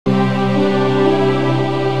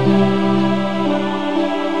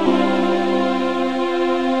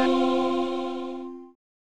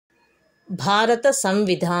భారత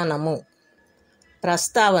సంవిధానము.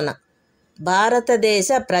 ప్రస్తావన: భారతదేశ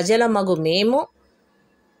ప్రజలమగు మేము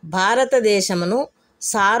భారతదేశమును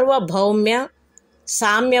సార్వభౌమ్య,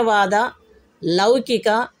 సామ్యవాద, లౌకిక,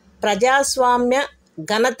 ప్రజాస్వామ్య,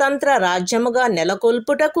 గణతంత్ర రాజ్యముగా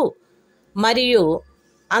నెలకొల్పుటకు మరియు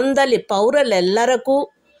అందలి పౌరులెల్లరకు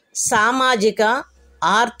సామాజిక,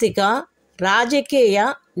 ఆర్థిక, రాజకీయ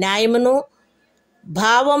న్యాయమును,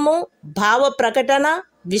 భావము, భావ ప్రకటన,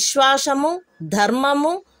 విశ్వాసము,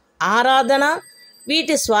 ధర్మము, ఆరాధన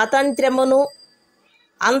వీటి స్వాతంత్ర్యమును,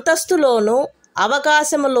 అంతస్తులోను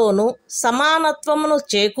అవకాశములోను సమానత్వమును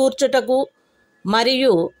చేకూర్చుటకు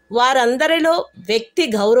మరియు వారందరిలో వ్యక్తి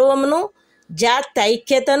గౌరవమును,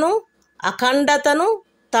 జాత్యైక్యతను, అఖండతను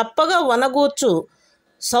తప్పగా వనగూర్చు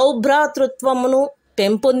సౌభ్రాతృత్వమును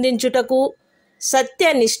పెంపొందించుటకు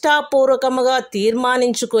సత్యనిష్టాపూర్వకముగా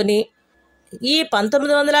తీర్మానించుకొని ఈ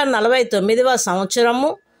 1949వ సంవత్సరము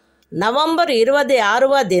నవంబర్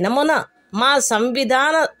 26వ దినమున మా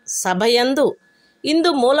సంవిధాన సభయందు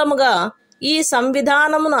ఇందు మూలముగా ఈ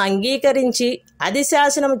సంవిధానమును అంగీకరించి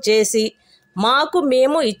అధిశాసనము చేసి మాకు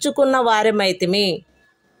మేము ఇచ్చుకున్న వారమైతిమి.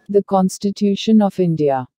 The Constitution of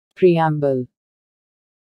India. Preamble.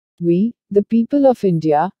 We, the people of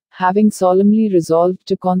India, having solemnly resolved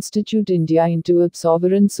to constitute India into a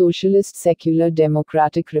sovereign socialist secular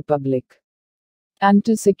democratic republic, and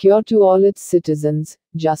to secure to all its citizens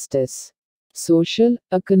justice, social,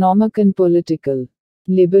 economic and political,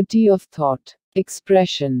 liberty of thought,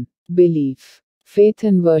 expression, belief, faith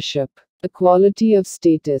and worship, equality of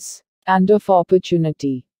status and of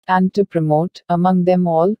opportunity, and to promote, among them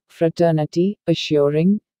all, fraternity, assuring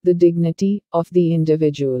the dignity of the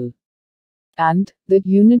individual and the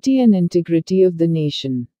unity and integrity of the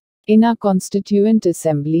nation. In our Constituent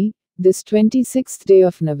Assembly, this 26th day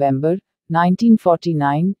of November,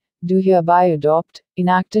 1949, do hereby adopt,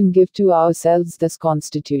 enact and give to ourselves this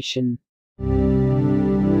Constitution.